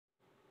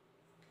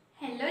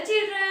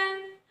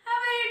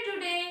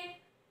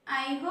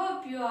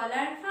you all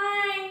are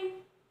fine.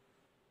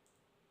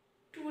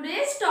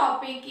 Today's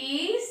topic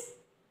is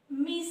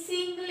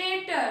missing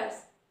letters.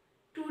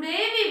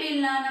 Today we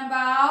will learn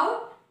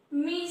about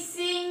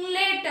missing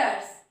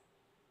letters.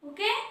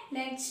 Okay,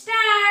 let's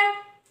start.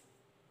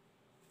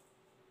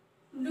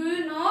 Do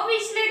you know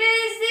which letter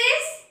is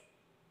this?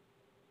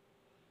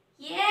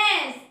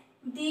 Yes,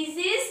 this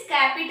is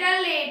capital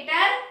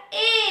letter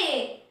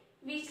A.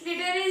 Which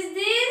letter is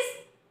this?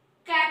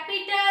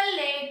 Capital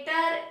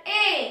letter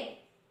A.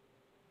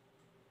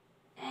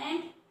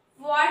 And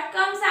what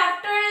comes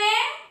after A?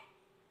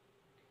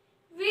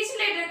 Which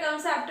letter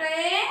comes after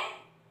A?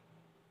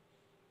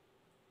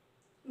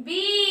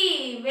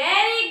 B.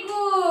 Very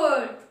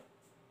good.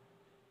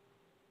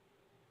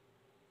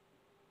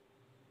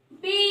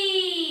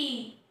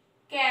 B.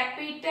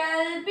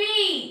 Capital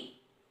B.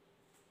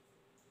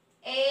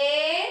 A.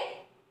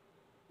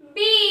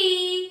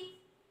 B.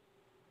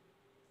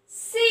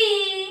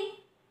 C.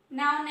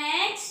 Now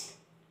next,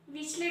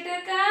 which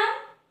letter comes?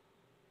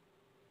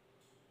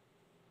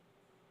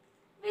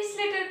 Which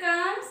letter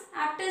comes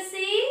after C?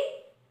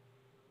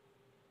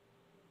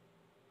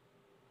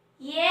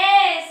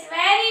 Yes,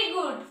 very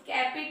good.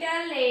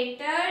 Capital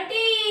letter D.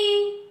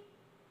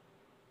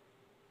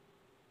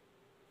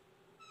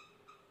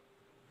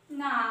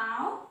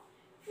 Now,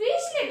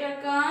 which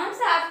letter comes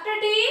after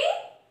D?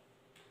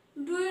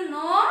 Do you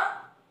know?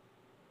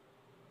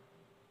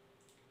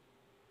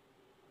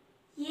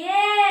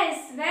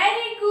 Yes,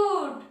 very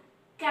good.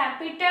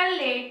 Capital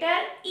letter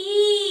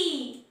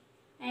E.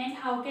 And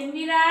how can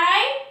we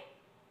write?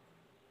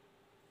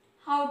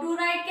 How to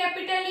write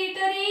capital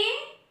letter E?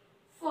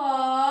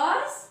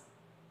 First,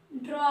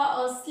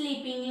 draw a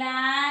sleeping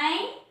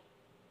line,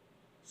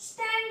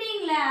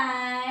 standing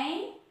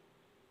line.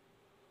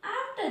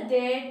 After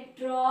that,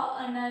 draw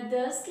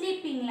another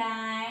sleeping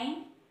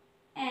line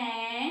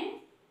and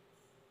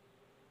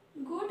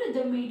go to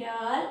the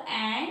middle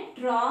and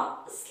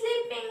draw a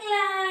sleeping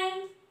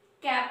line.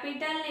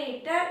 Capital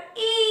letter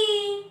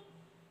E.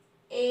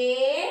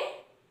 A,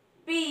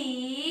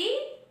 B,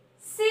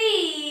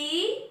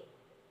 C,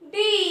 D,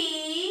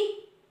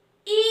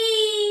 E.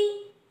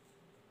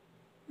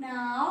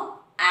 Now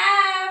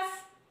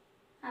F.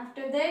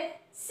 After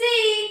that C,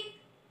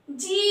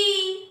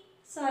 G.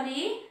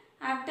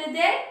 After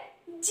that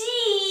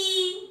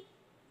G.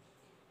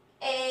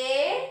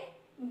 A,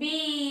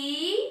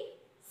 B,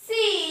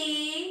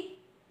 C,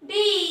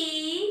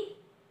 D,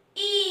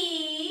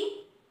 E,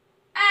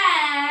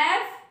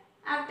 F.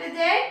 After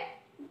that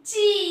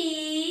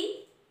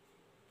G.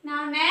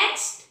 Now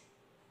next,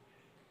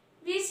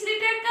 which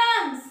letter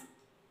comes?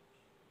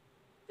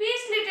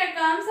 Which letter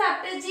comes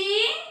after G?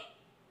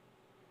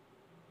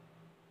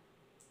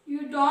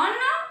 You don't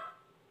know?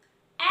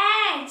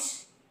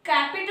 H.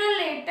 Capital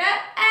letter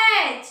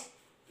H.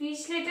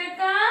 Which letter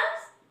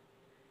comes?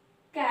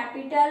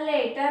 Capital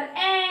letter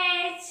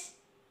H.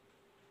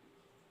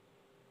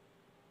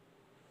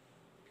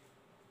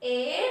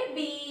 A,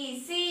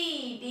 B,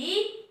 C, D,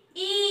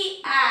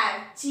 E,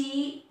 F,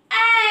 G,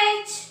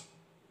 H.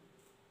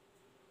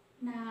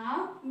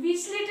 Now,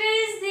 which letter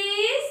is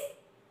this?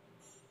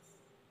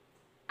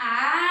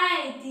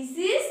 I. This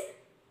is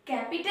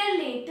capital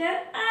letter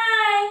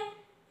I.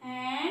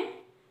 And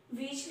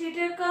which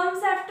letter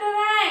comes after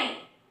I?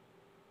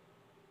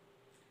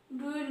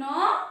 Do you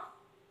know?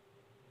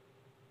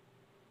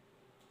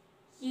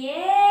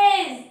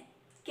 Yes,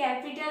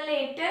 capital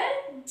letter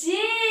J.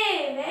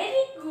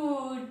 Very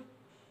good.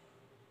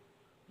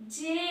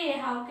 J.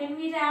 How can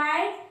we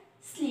write?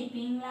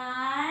 Sleeping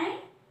line,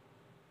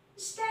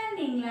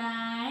 standing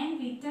line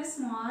with a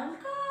small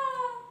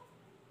curve.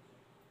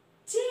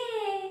 J.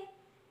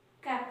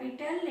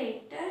 Capital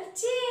letter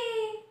J.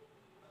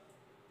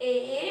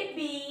 A,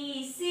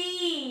 B, C,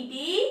 D,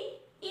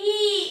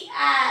 E,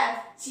 F,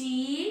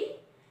 G,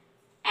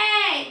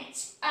 H,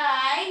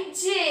 I,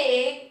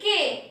 J,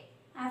 K.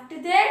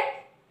 After that,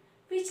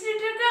 which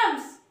letter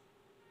comes?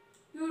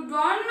 You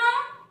don't know?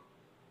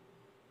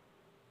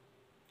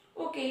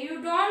 Okay,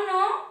 you don't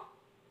know?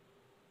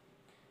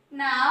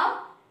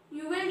 Now,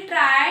 you will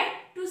try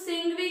to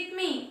sing with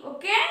me,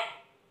 okay?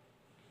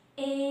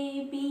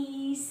 A,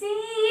 B, C,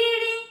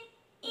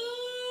 D, E,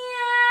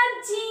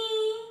 F, G,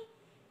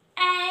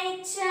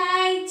 H,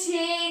 I,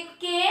 J,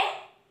 K.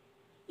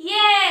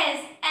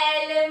 Yes,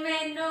 L, M,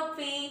 N, O, P.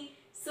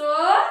 So,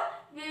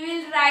 we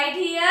will write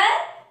here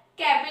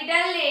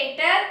capital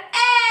letter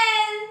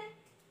L.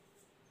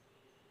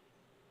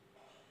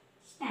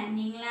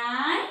 Standing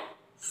line,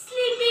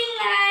 sleeping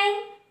line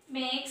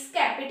makes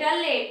capital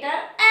letter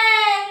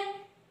L.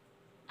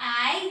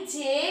 I,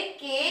 J,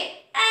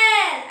 K,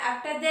 L.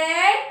 After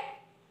that,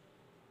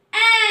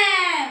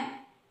 M.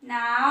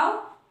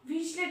 Now,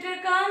 which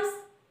letter comes?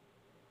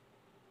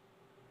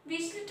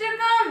 Which letter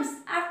comes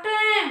after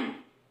M?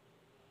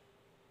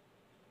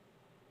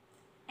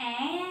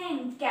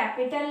 N.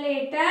 Capital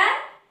letter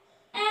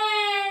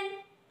N.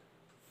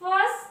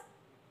 First,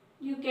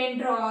 you can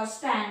draw a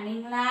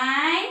standing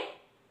line,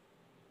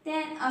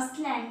 then a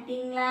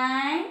slanting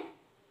line,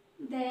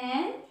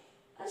 then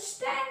a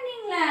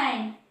standing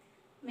line.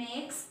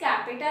 makes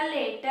capital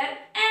letter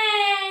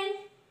N.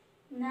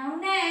 Now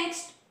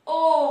next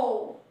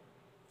O.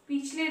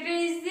 Which letter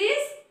is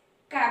this?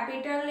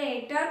 Capital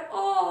letter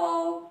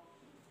O.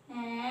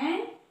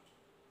 And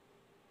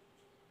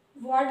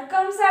what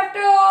comes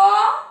after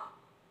O?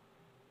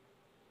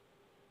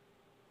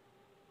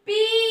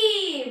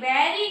 P.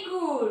 Very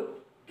good.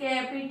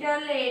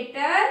 Capital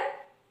letter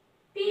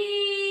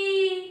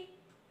P.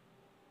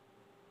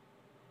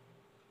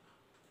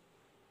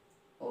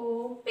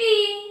 O P.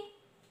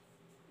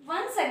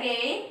 Once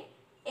again,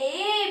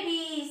 A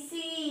B C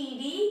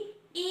D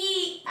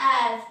E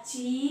F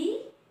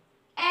G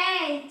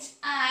H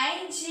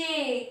I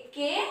J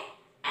K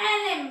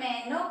L M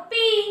N O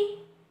P.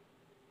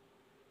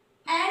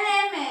 L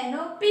M N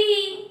O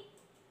P.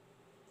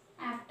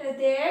 After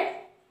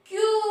that,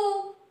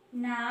 Q.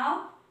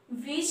 Now,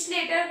 which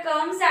letter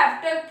comes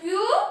after Q?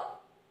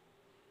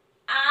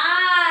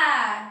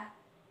 R.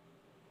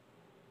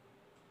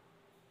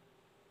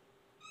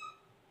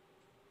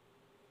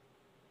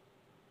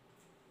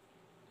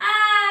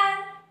 R.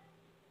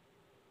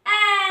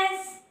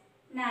 S.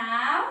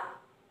 Now,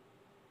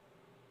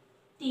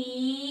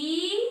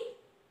 T.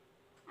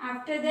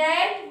 After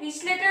that,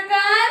 which letter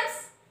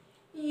comes?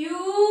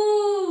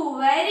 U.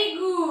 Very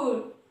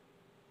good.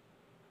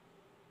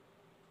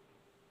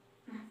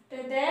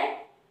 After that,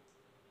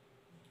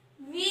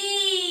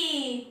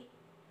 V.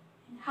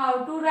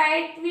 How to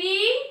write V?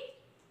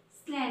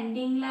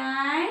 Slanting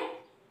line,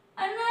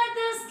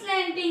 another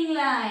slanting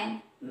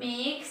line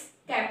makes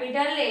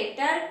capital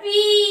letter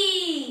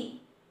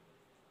V.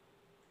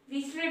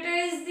 Which letter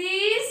is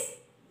this?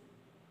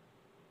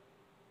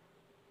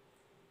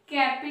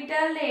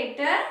 Capital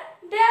letter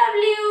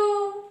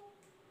W.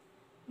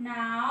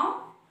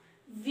 Now,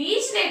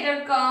 which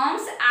letter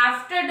comes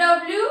after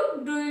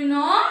W? Do you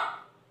know?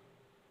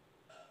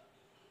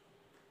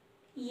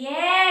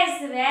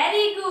 Yes,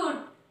 very good.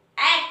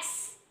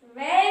 X.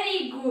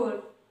 Very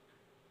good.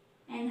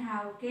 And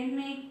how can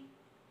make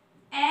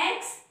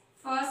X?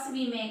 First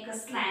we make a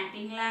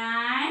slanting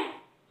line.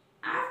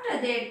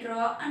 After that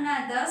draw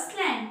another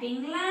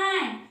slanting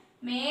line.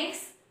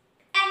 Makes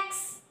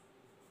X.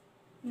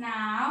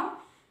 Now,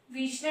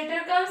 which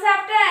letter comes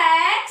after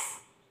X?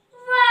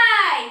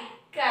 Y.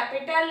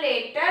 Capital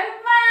letter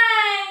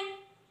Y.